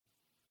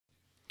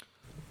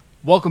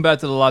Welcome back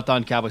to the Locked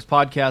On Cowboys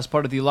podcast,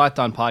 part of the Locked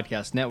On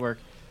Podcast Network.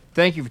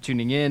 Thank you for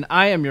tuning in.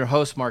 I am your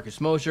host,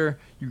 Marcus Mosher.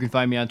 You can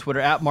find me on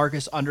Twitter at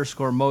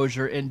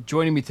Marcus_Mosher. And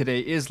joining me today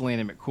is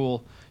Landon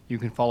McCool. You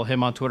can follow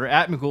him on Twitter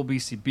at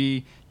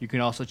McCoolBCB. You can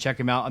also check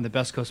him out on the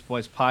Best Coast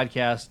Boys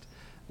podcast.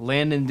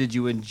 Landon, did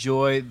you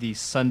enjoy the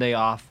Sunday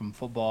off from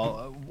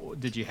football?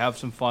 Did you have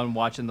some fun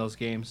watching those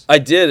games? I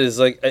did. It's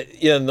like,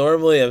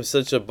 normally I'm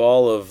such a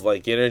ball of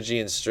like energy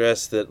and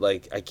stress that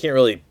like I can't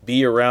really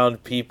be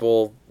around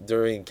people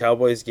during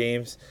Cowboys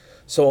games.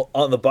 So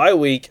on the bye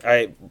week,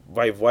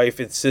 my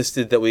wife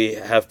insisted that we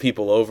have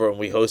people over, and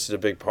we hosted a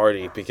big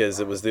party because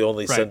it was the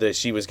only Sunday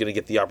she was going to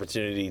get the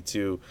opportunity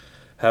to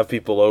have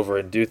people over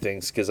and do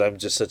things, because I'm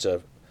just such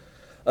a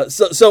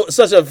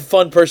such a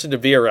fun person to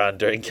be around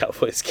during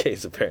Cowboys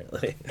games,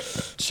 apparently.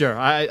 Sure,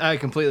 I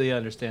completely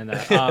understand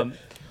that.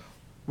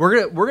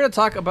 We're gonna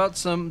talk about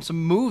some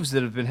moves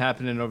that have been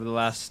happening over the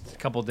last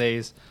couple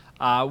days.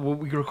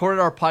 We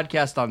recorded our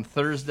podcast on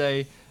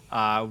Thursday.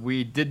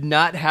 We did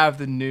not have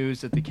the news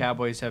that the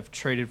Cowboys have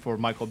traded for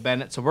Michael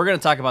Bennett, so we're going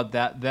to talk about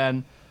that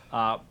then.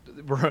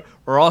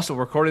 We're also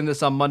recording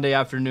this on Monday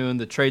afternoon.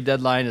 The trade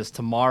deadline is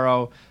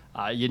tomorrow.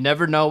 You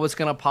never know what's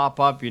going to pop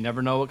up. You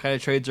never know what kind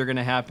of trades are going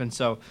to happen.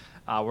 So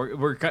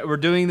we're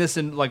doing this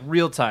in like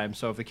real time.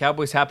 So if the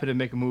Cowboys happen to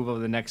make a move over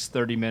the next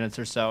 30 minutes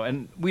or so,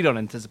 and we don't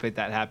anticipate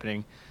that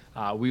happening,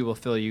 we will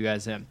fill you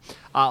guys in.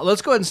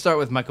 Let's go ahead and start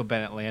with Michael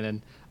Bennett,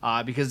 Landon.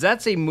 Because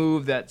that's a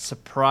move that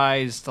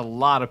surprised a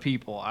lot of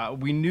people.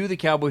 We knew the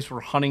Cowboys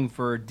were hunting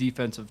for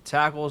defensive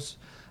tackles.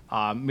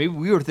 Maybe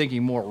we were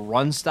thinking more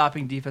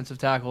run-stopping defensive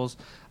tackles.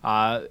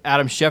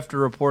 Adam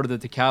Schefter reported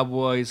that the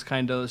Cowboys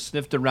kind of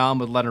sniffed around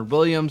with Leonard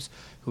Williams,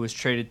 who was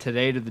traded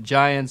today to the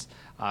Giants.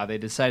 They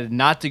decided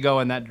not to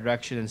go in that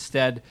direction.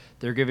 Instead,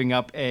 they're giving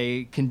up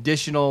a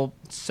conditional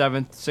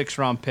 7th,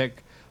 6th-round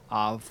pick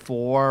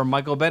for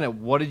Michael Bennett.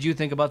 What did you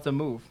think about the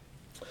move?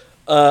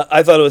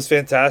 I thought it was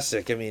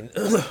fantastic. I mean,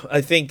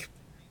 I think,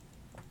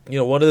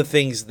 one of the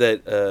things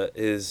that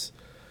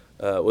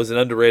was an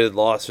underrated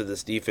loss for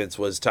this defense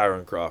was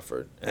Tyrone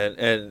Crawford,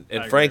 and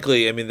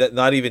frankly, I mean, that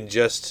not even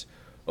just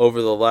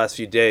over the last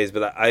few days,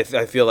 but I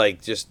feel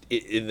like just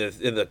in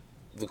the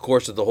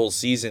course of the whole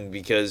season,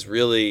 because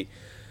really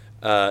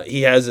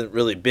he hasn't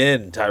really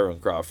been Tyrone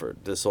Crawford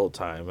this whole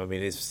time. I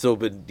mean, he's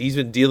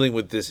been dealing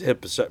with this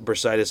hip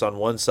bursitis on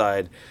one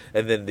side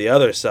and then the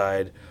other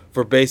side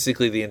for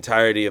basically the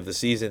entirety of the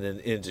season and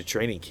into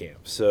training camp.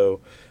 So,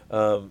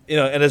 and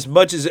as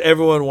much as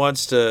everyone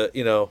wants to,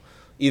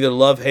 either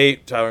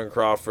love-hate Tyrone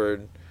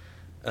Crawford,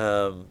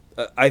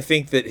 I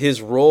think that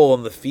his role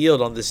on the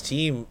field on this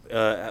team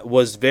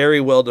was very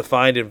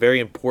well-defined and very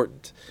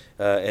important.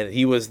 And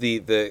he was the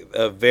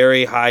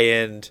very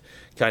high-end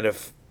kind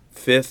of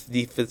fifth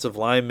defensive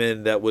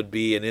lineman that would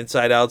be an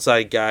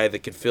inside-outside guy that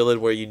could fill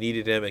in where you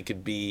needed him and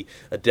could be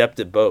adept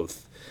at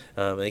both.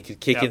 And he could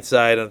kick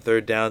inside on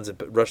third downs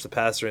and rush the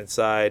passer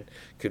inside.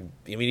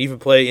 Even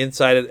play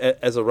inside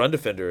as a run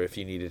defender if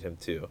you needed him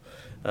to.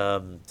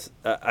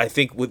 I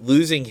think with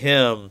losing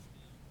him,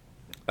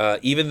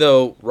 even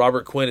though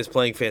Robert Quinn is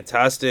playing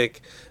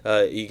fantastic,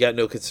 you got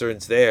no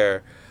concerns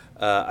there.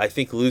 I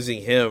think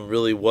losing him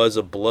really was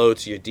a blow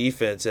to your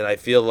defense, and I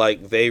feel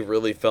like they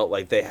really felt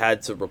like they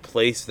had to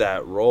replace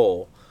that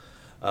role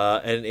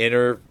and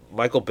enter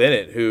Michael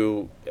Bennett,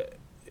 who,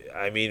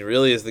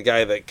 really is the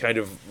guy that kind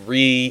of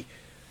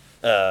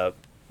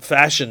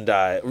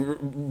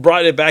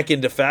brought it back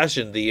into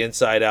fashion, the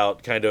inside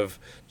out kind of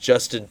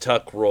Justin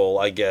Tuck role,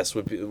 I guess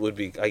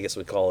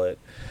we'd call it.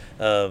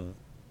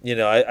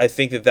 I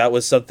think that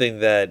was something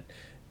that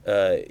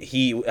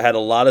he had a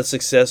lot of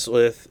success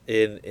with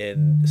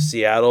in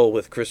Seattle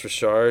with Chris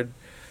Richard,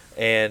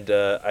 and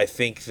I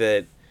think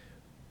that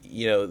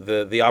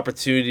the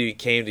opportunity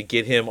came to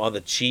get him on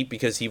the cheap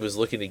because he was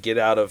looking to get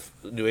out of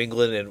New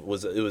England, and it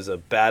was a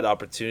bad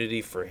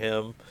opportunity for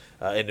him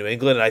in New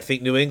England. And I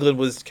think New England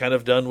was kind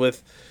of done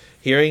with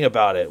hearing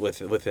about it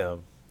with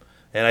him.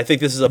 And I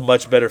think this is a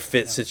much better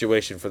fit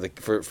situation for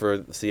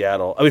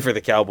Seattle. For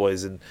the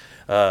Cowboys, and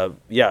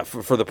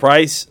for the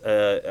price,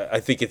 I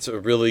think it's a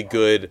really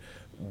good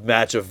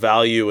match of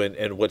value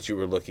and what you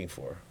were looking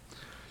for.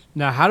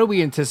 Now, how do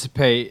we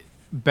anticipate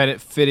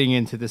Bennett fitting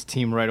into this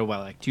team right away?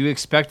 Like, do you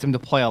expect him to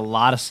play a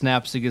lot of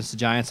snaps against the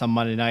Giants on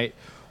Monday night,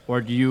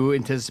 or do you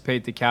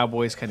anticipate the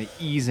Cowboys kind of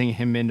easing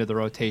him into the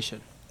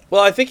rotation?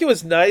 Well, I think it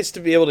was nice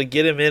to be able to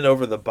get him in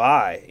over the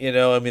bye.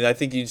 I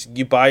think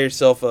you buy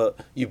yourself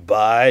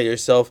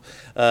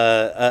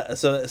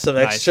some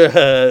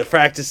extra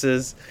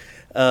practices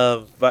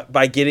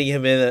by getting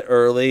him in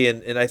early,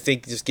 and I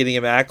think just getting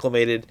him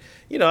acclimated.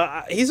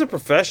 He's a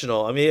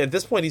professional. At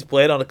this point, he's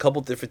played on a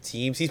couple different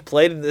teams. He's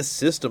played in this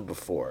system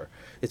before.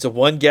 It's a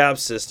one-gap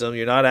system.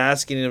 You're not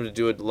asking him to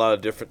do a lot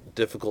of different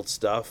difficult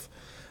stuff.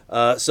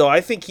 So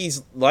I think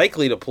he's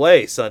likely to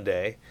play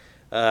Sunday.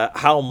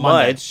 How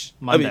much?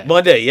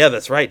 Monday. Yeah,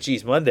 that's right.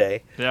 Jeez,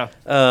 Monday. Yeah.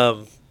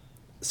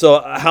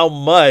 So how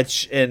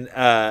much and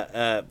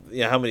how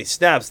many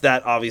snaps,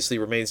 that obviously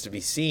remains to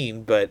be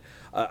seen. But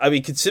I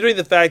mean, considering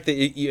the fact that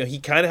he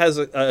kind of has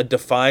a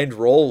defined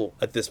role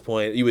at this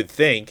point, you would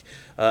think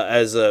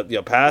as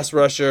a pass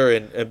rusher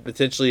and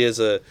potentially as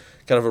a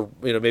kind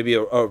of maybe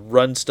a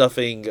run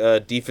stuffing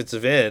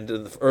defensive end,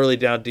 an early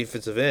down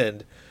defensive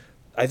end.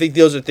 I think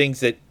those are things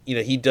that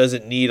he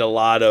doesn't need a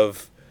lot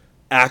of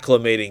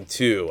acclimating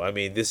to. I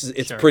mean,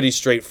 it's Sure. pretty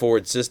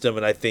straightforward system,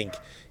 and I think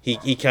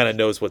he kind of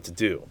knows what to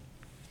do.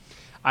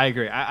 I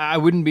agree. I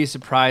wouldn't be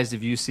surprised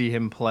if you see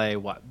him play,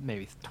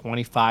 maybe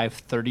 25,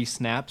 30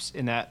 snaps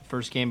in that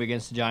first game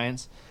against the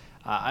Giants.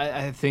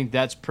 I think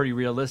that's pretty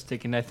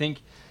realistic, and I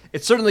think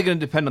it's certainly going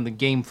to depend on the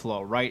game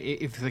flow, right?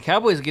 If the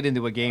Cowboys get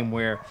into a game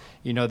where,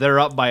 they're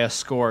up by a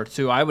score or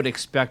two, I would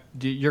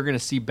expect you're going to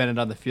see Bennett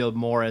on the field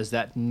more as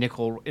that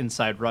nickel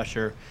inside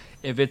rusher.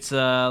 If it's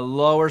a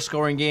lower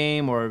scoring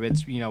game or if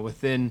it's,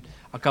 within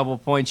a couple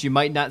of points, you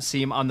might not see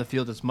him on the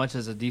field as much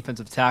as a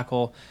defensive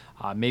tackle,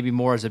 maybe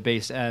more as a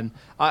base end.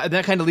 And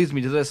that kind of leads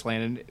me to this,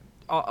 Landon.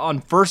 On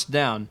first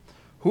down,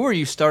 who are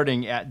you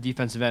starting at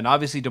defensive end?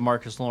 Obviously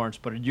DeMarcus Lawrence,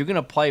 but are you going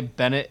to play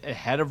Bennett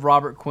ahead of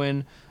Robert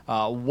Quinn?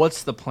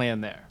 What's the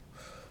plan there?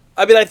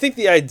 I mean, I think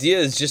the idea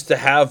is just to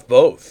have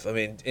both. I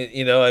mean,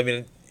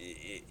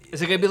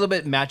 is it going to be a little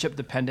bit matchup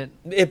dependent?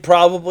 It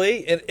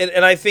probably,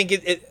 and I think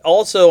it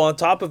also, on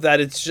top of that,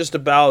 it's just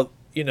about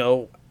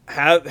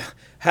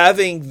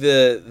having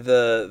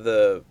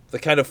the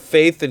kind of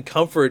faith and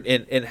comfort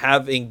in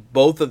having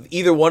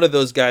either one of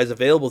those guys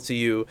available to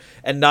you,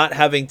 and not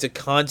having to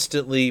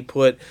constantly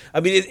put. I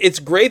mean, it's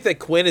great that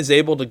Quinn is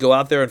able to go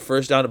out there and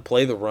first down and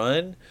play the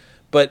run.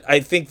 But I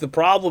think the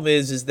problem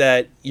is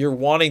that you're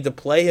wanting to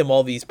play him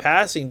all these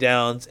passing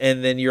downs,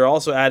 and then you're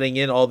also adding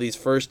in all these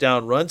first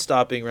down run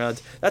stopping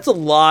rounds. That's a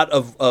lot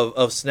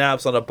of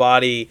snaps on a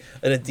body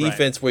and a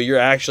defense right, where you're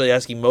actually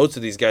asking most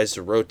of these guys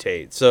to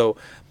rotate. So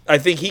I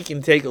think he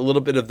can take a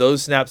little bit of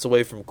those snaps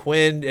away from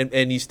Quinn,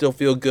 and you still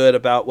feel good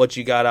about what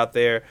you got out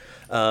there.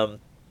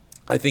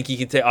 I think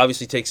he can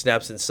obviously take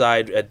snaps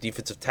inside at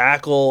defensive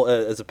tackle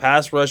as a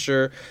pass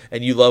rusher,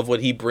 and you love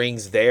what he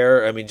brings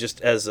there. I mean, just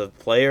as a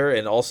player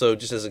and also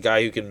just as a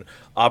guy who can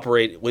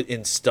operate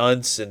in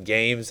stunts and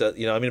games. I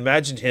mean,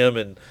 imagine him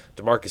and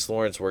DeMarcus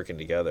Lawrence working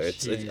together. I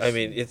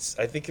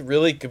think it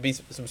really could be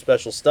some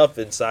special stuff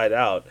inside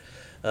out.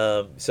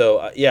 I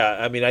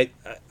mean,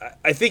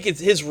 I think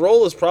his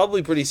role is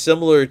probably pretty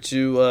similar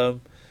to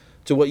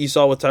what you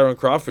saw with Tyrone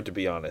Crawford, to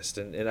be honest,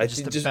 and I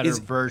just think a better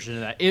version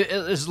of that.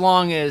 As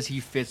long as he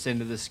fits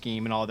into the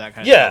scheme and all that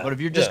kind of stuff. But if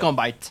you're just going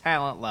by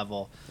talent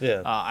level,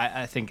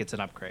 I think it's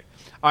an upgrade.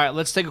 All right,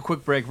 let's take a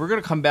quick break. We're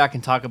going to come back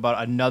and talk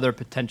about another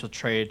potential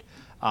trade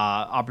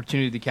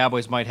opportunity the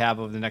Cowboys might have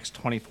over the next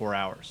 24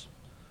 hours.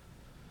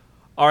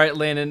 All right,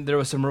 Landon, there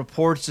was some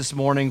reports this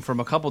morning from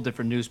a couple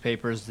different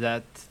newspapers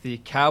that the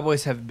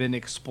Cowboys have been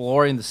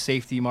exploring the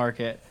safety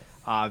market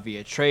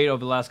via trade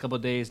over the last couple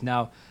of days.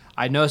 Now,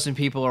 I know some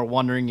people are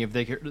wondering if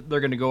they're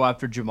going to go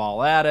after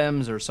Jamal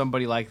Adams or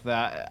somebody like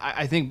that.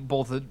 I think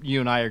both you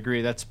and I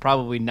agree that's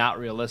probably not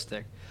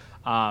realistic.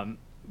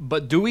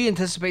 But do we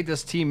anticipate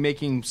this team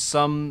making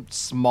some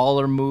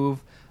smaller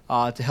move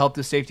to help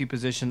the safety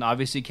position?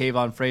 Obviously,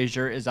 Kayvon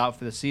Frazier is out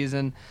for the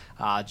season.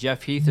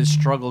 Jeff Heath has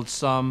struggled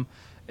some.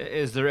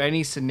 Is there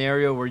any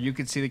scenario where you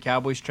could see the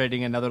Cowboys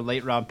trading another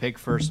late-round pick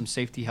for some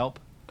safety help?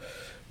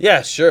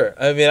 Yeah, sure.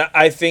 I mean,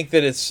 I think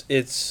that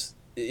it's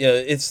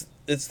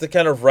the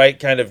kind of right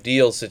kind of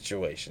deal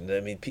situation. I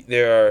mean,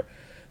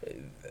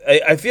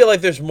 I feel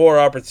like there's more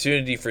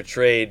opportunity for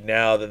trade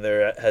now than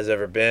there has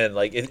ever been.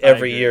 Like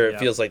every year, it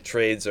feels like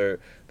trades are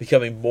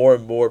becoming more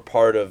and more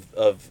part of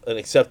an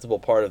acceptable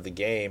part of the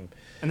game.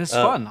 And it's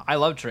fun. I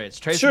love trades.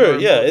 Trades sure,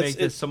 make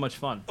this so much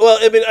fun. Well,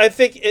 I mean, I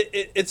think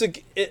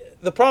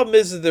the problem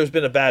is that there's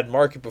been a bad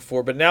market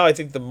before, but now I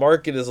think the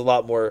market is a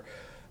lot more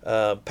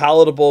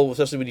palatable,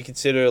 especially when you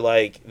consider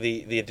like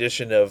the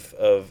addition of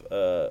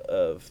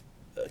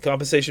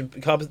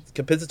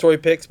compensatory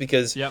picks,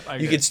 because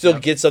you can still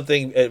get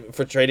something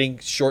for trading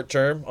short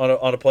term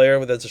on a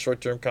player that's a short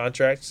term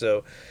contract.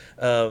 So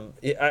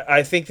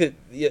I think that,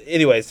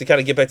 anyways, to kind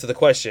of get back to the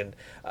question,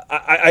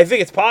 I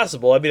think it's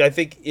possible. I mean, I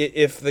think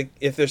if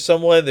there's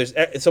someone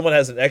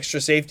has an extra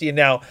safety, and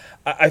now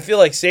I feel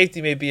like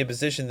safety may be a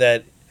position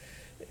that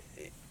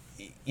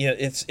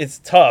it's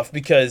tough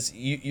because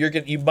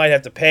you might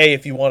have to pay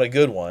if you want a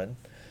good one.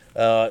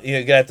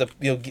 You're gonna have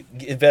to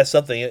invest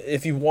something.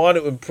 If you want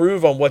to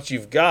improve on what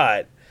you've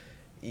got,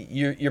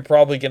 you're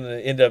probably gonna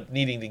end up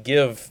needing to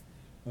give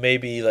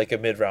maybe like a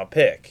mid-round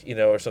pick,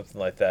 or something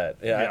like that.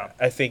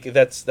 I think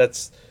that's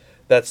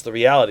the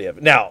reality of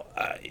it. Now,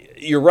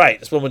 you're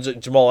right. Especially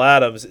with Jamal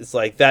Adams, it's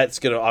like that's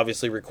gonna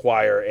obviously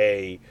require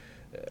a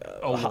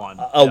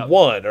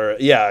one or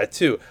a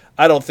 2.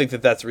 I don't think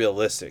that's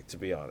realistic, to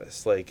be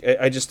honest. Like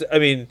I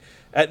mean,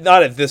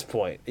 not at this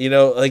point.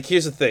 Like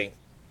here's the thing.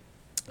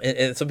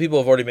 And some people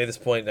have already made this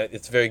point.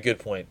 It's a very good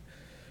point.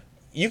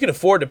 You can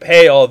afford to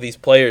pay all of these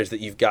players that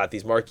you've got,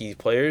 these marquee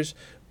players,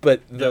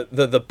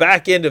 the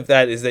back end of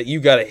that is that you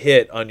got to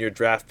hit on your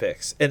draft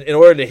picks, and in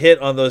order to hit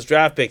on those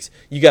draft picks,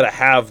 you got to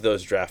have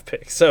those draft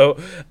picks. So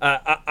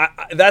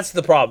that's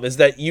the problem, is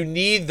that you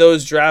need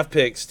those draft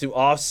picks to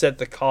offset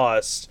the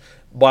cost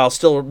while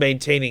still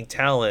maintaining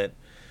talent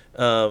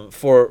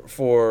for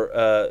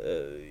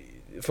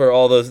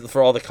all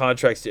the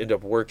contracts to end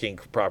up working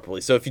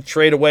properly. So if you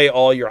trade away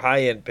all your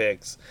high end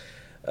picks,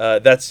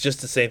 that's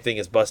just the same thing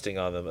as busting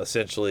on them,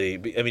 essentially.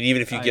 I mean,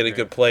 even if you get a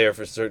good player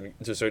to a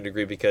certain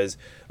degree, because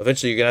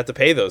eventually you're gonna have to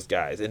pay those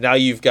guys, and now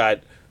you've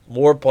got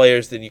more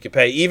players than you can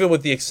pay, even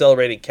with the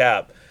accelerating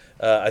cap.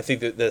 I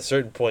think that at a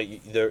certain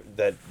point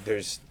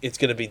it's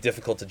going to be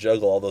difficult to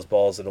juggle all those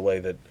balls in a way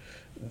that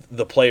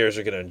the players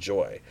are going to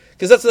enjoy.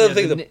 Because that's the other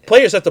thing: the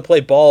players have to play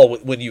ball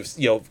when you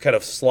kind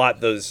of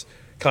slot those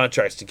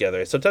contracts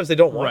together. Sometimes they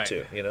don't want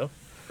to,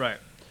 Right.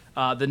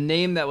 The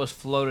name that was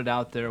floated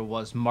out there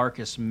was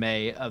Marcus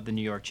May of the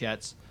New York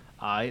Jets.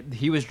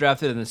 He was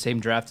drafted in the same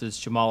draft as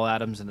Jamal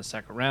Adams in the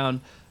second round.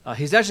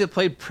 He's actually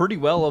played pretty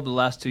well over the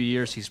last 2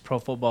 years. He's Pro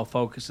Football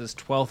Focus's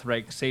 12th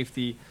ranked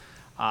safety.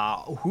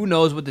 Who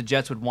knows what the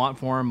Jets would want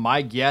for him?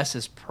 My guess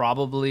is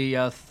probably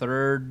a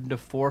 3rd to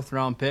 4th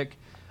round pick.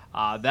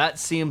 That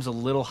seems a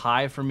little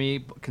high for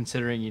me,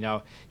 considering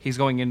he's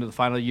going into the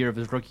final year of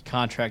his rookie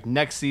contract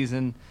next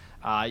season.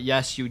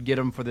 Yes, you would get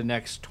him for the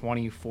next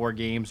 24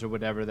 games or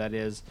whatever that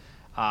is.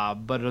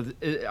 But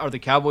are the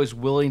Cowboys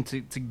willing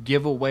to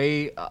give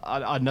away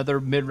another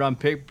mid-round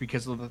pick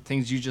because of the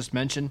things you just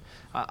mentioned?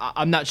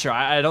 I'm not sure.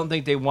 I don't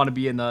think they want to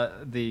be in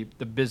the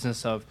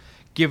business of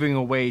giving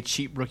away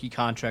cheap rookie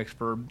contracts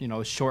for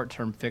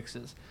short-term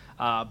fixes.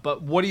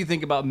 But what do you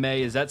think about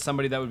May? Is that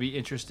somebody that would be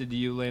interested to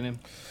you, Landon?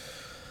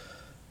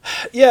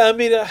 Yeah, I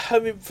mean,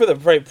 for the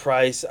right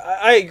price,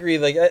 I agree.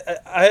 Like,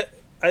 I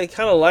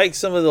kind of like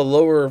some of the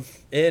lower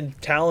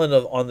end talent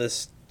on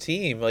this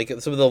team, like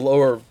some of the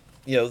lower,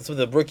 some of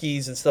the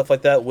rookies and stuff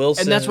like that.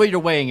 Wilson, and that's what you're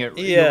weighing it.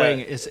 Yeah. You're weighing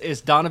it.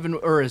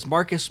 Is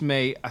Marcus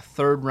May a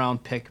 3rd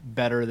round pick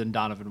better than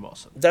Donovan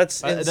Wilson?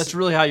 That's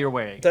really how you're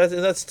weighing.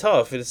 That's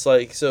tough. It's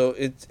like, so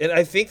it's, and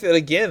I think that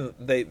again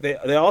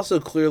they also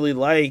clearly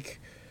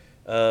like.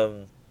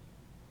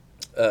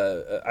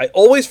 I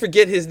always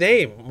forget his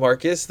name,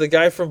 Marcus, the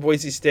guy from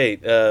Boise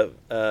State.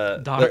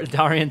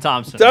 Darian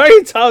Thompson.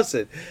 Darian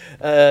Thompson.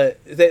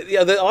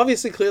 They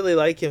obviously clearly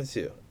like him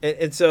too.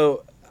 And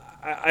so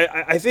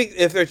I think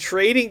if they're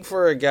trading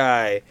for a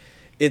guy,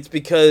 it's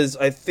because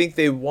I think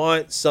they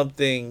want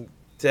something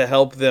to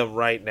help them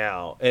right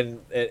now and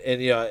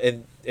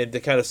to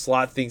kind of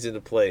slot things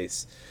into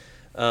place.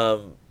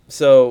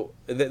 So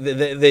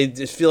they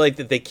just feel like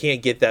that they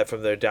can't get that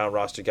from their down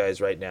roster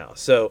guys right now.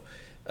 So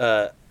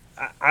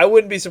I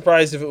wouldn't be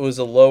surprised if it was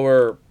a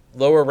lower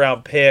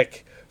round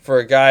pick for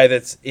a guy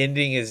that's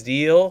ending his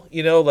deal,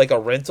 like a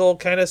rental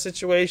kind of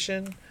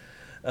situation.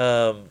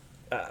 I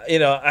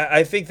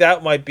think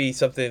that might be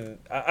something.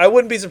 I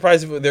wouldn't be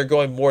surprised if they're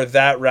going more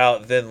that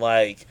route than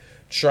like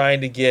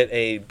trying to get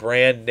a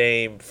brand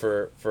name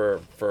for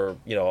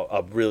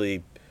a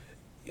really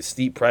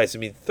steep price. I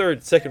mean, 3rd,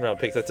 2nd round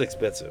picks, that's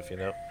expensive,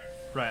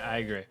 Right, I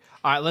agree.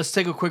 All right, let's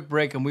take a quick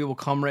break, and we will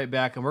come right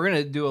back, and we're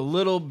going to do a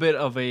little bit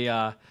of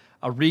a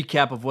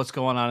recap of what's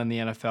going on in the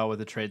NFL with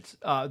the trades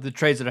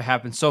that have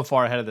happened so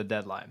far ahead of the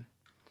deadline.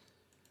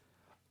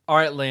 All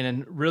right,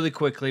 Landon, really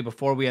quickly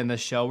before we end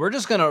this show, we're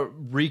just going to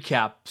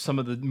recap some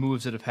of the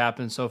moves that have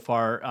happened so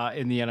far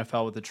in the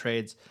NFL with the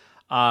trades.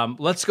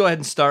 Let's go ahead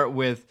and start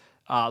with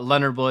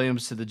Leonard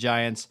Williams to the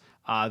Giants.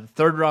 The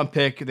 3rd round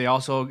pick.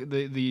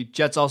 The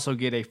Jets also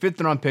get a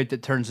 5th round pick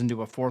that turns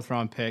into a 4th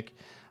round pick.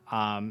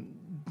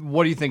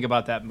 What do you think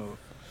about that move?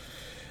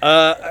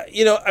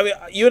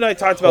 You and I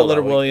talked about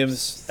Leonard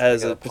Williams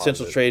as a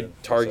potential trade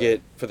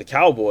target for the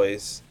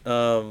Cowboys.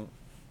 I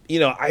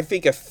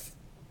think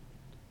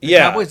the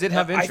Cowboys did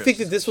have interest. I think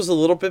that this was a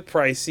little bit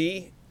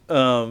pricey,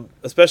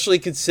 especially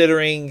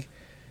considering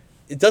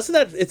it's a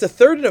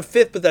 3rd and a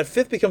 5th, but that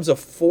 5th becomes a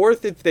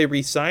 4th if they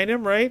re-sign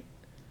him, right?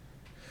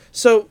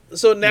 So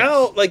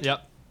now, yes.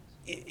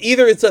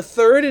 Either it's a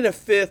 3rd and a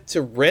 5th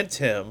to rent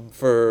him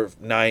for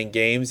 9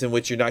 games in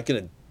which you're not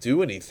going to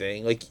do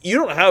anything. Like, you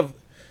don't have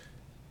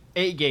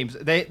 8 games.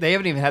 They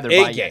haven't even had their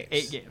 8 bye games. Yet.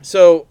 8 games.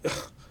 So,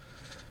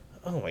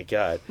 oh my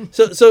God.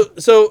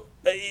 So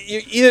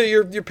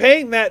you're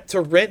paying Matt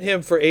to rent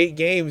him for 8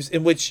 games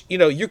in which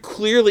you're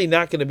clearly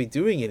not going to be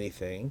doing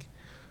anything,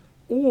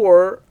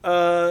 or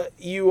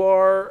you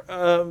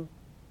are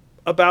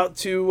about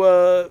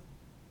to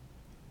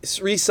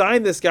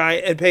re-sign this guy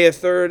and pay a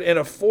 3rd and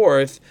a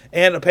 4th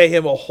and pay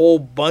him a whole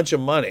bunch of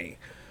money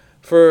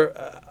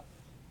for.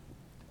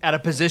 At a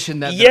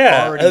position that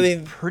they're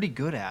already pretty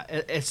good at.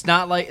 It's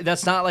not like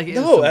that's not like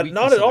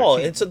not at all.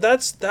 And so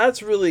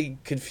that's really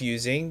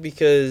confusing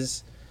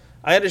because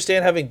I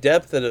understand having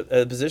depth at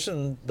a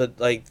position, but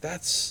like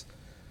that's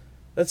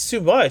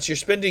too much. You're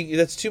spending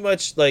that's too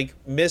much like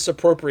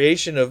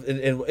misappropriation of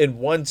in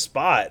one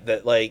spot.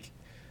 That like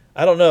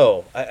I don't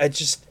know.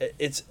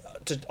 It's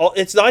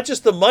not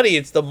just the money.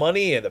 It's the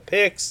money and the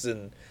picks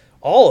and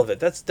all of it.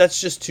 That's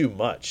just too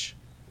much.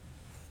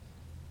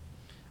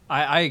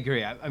 I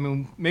agree. I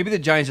mean, maybe the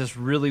Giants just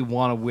really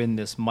want to win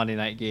this Monday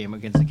night game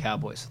against the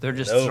Cowboys. So they're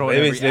just throwing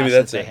every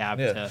asset they have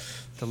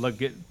to look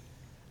good.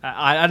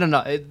 I don't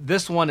know.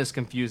 This one is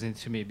confusing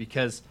to me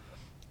because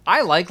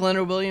I like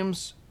Leonard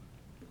Williams,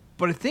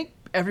 but I think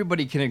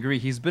everybody can agree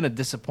he's been a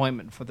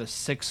disappointment for the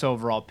 6th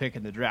overall pick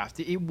in the draft.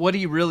 What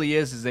he really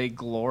is a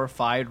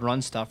glorified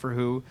run stuffer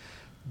who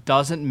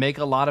doesn't make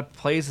a lot of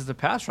plays as a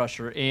pass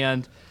rusher.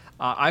 And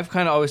I've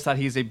kind of always thought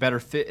he's a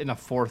better fit in a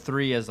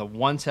 4-3 as a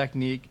 1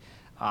 technique.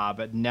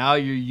 But now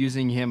you're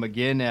using him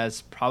again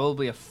as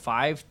probably a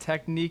 5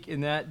 technique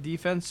in that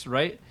defense,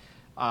 right?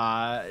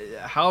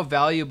 How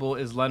valuable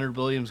is Leonard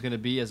Williams going to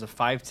be as a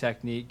 5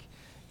 technique?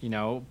 You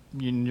know,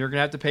 you're going to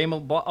have to pay him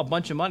a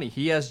bunch of money.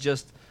 He has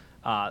just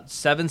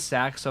 7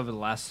 sacks over the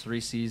last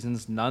 3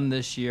 seasons, none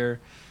this year.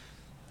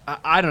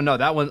 I don't know.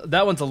 That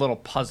one's a little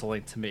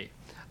puzzling to me.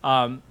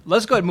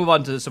 Let's go ahead and move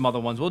on to some other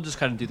ones. We'll just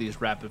kind of do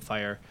these rapid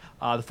fire.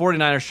 The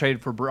 49ers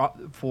traded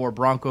for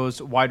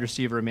Broncos wide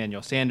receiver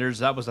Emmanuel Sanders.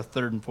 That was a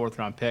 3rd and 4th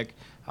round pick.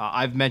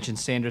 I've mentioned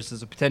Sanders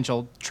as a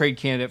potential trade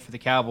candidate for the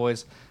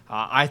Cowboys.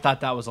 I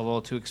thought that was a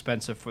little too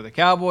expensive for the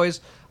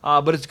Cowboys,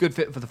 but it's a good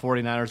fit for the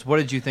 49ers. What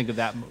did you think of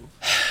that move?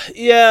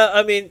 Yeah,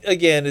 I mean,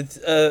 again, it's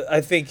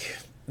I think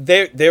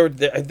I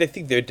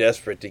think they're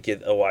desperate to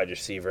get a wide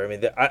receiver. I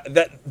mean,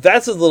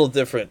 that's a little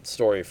different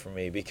story for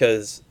me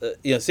because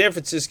San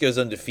Francisco's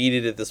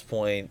undefeated at this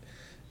point.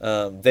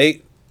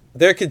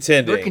 They're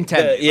contending. They're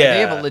contending. Yeah, they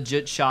have a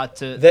legit shot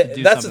to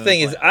do that's something. the thing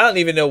is I don't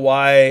even know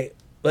why.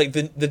 Like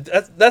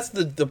that's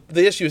the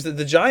issue is that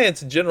the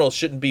Giants in general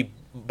shouldn't be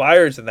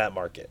buyers in that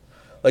market.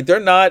 Like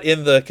they're not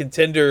in the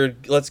contender.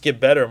 Let's get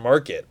better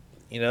market.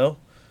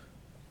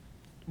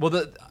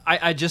 Well,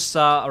 I just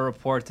saw a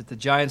report that the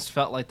Giants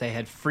felt like they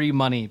had free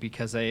money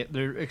because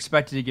they're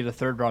expected to get a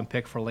 3rd round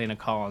pick for Lena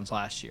Collins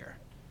last year.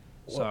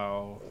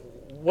 So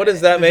what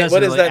does that mean? What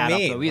does that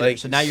mean? Like,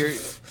 so now you're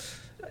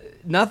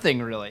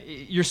nothing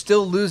really. You're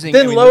still losing.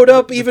 Then load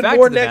up even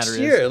more next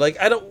year.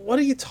 What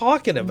are you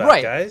talking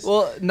about, guys?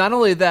 Well, not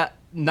only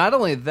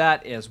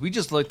that is we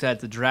just looked at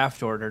the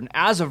draft order, and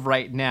as of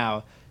right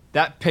now,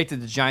 that pick that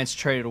the Giants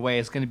traded away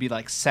is going to be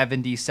like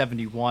 70,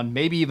 71,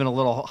 maybe even a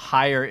little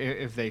higher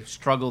if they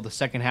struggle the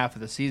second half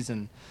of the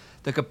season.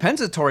 The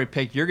compensatory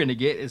pick you're going to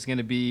get is going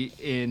to be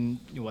in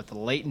the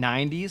late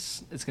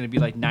 90s. It's going to be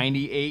like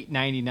 98,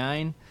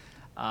 99.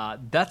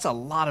 That's a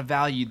lot of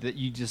value that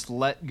you just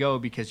let go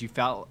because you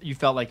felt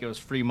like it was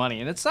free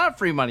money, and it's not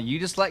free money. You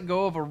just let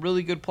go of a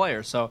really good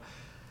player. So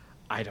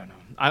I don't know.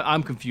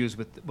 I'm confused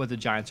with what the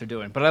Giants are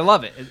doing, but I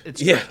love it.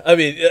 It's great. Great. I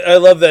mean, I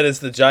love that it's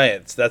the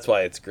Giants. That's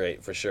why it's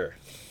great for sure.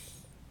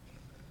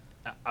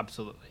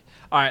 Absolutely.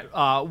 All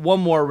right, one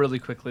more really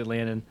quickly,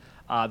 Landon.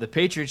 The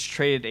Patriots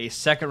traded a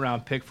 2nd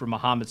round pick for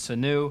Mohamed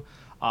Sanu.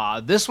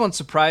 This one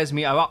surprised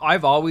me.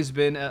 I've always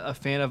been a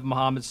fan of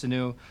Mohamed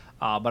Sanu,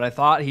 but I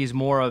thought he's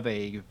more of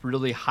a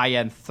really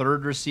high-end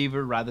 3rd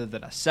receiver rather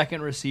than a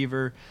 2nd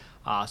receiver.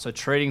 So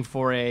trading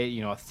for a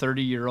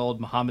 30-year-old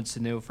Mohamed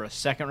Sanu for a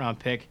 2nd round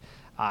pick,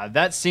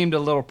 that seemed a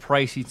little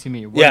pricey to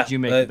me. What did you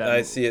make of that?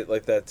 I see it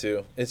like that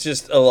too. It's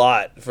just a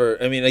lot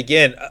for. I mean,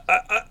 again,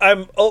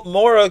 I'm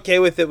more okay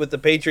with it with the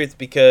Patriots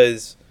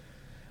because,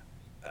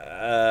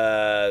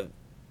 I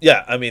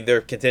mean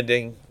they're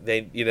contending.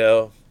 They're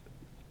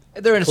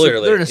in a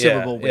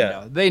Super Bowl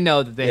window. Yeah. They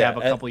know that they have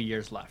a couple of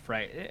years left,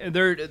 right?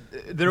 They're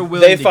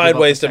willing. They find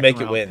ways to make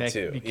it win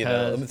too,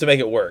 to make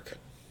it work.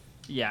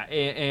 Yeah,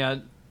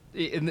 and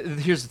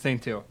here's the thing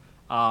too.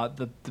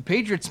 The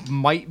Patriots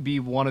might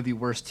be one of the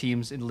worst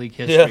teams in league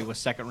history with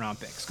 2nd round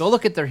picks. Go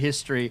look at their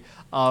history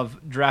of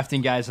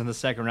drafting guys in the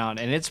 2nd round,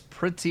 and it's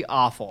pretty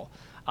awful.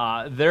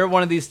 They're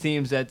one of these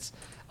teams that's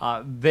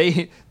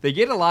they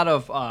get a lot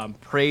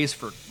of praise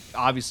for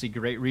obviously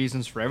great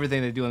reasons for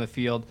everything they do on the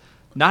field.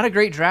 Not a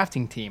great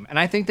drafting team, and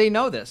I think they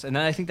know this, and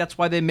I think that's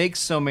why they make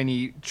so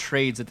many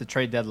trades at the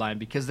trade deadline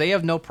because they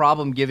have no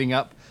problem giving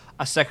up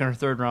a 2nd or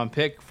 3rd round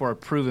pick for a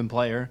proven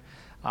player.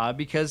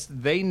 Because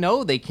they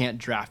know they can't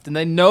draft, and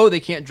they know they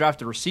can't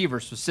draft a receiver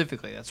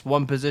specifically. That's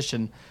one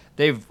position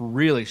they've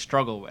really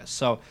struggled with.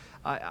 So,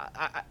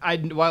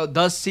 while it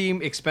does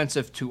seem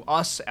expensive to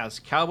us as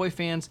Cowboy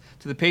fans,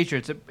 to the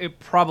Patriots, it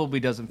probably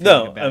doesn't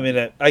feel like a bad I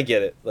mean, I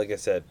get it. Like I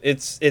said,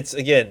 it's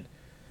again,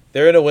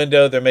 they're in a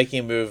window, they're making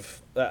a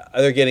move,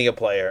 they're getting a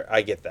player.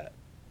 I get that.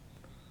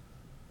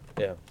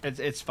 Yeah,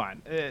 it's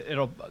fine.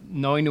 It'll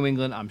knowing New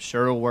England, I'm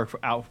sure it'll work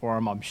out for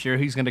him. I'm sure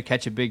he's going to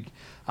catch a big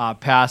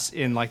pass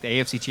in like the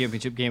AFC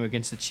Championship game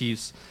against the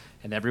Chiefs,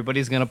 and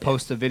everybody's going to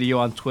post a video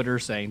on Twitter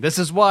saying this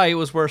is why it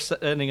was worth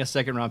sending a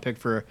 2nd round pick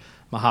for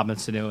Mohamed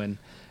Sanu, and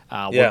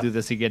we'll do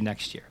this again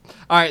next year.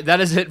 All right,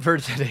 that is it for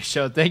today's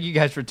show. Thank you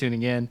guys for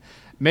tuning in.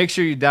 Make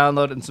sure you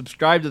download and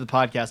subscribe to the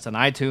podcast on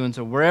iTunes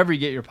or wherever you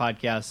get your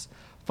podcasts.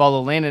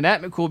 Follow Landon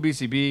at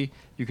McCoolBCB.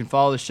 You can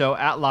follow the show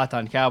at Locked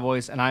On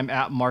Cowboys, and I'm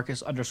at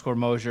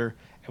Marcus_Mosher,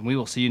 and we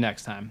will see you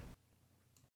next time.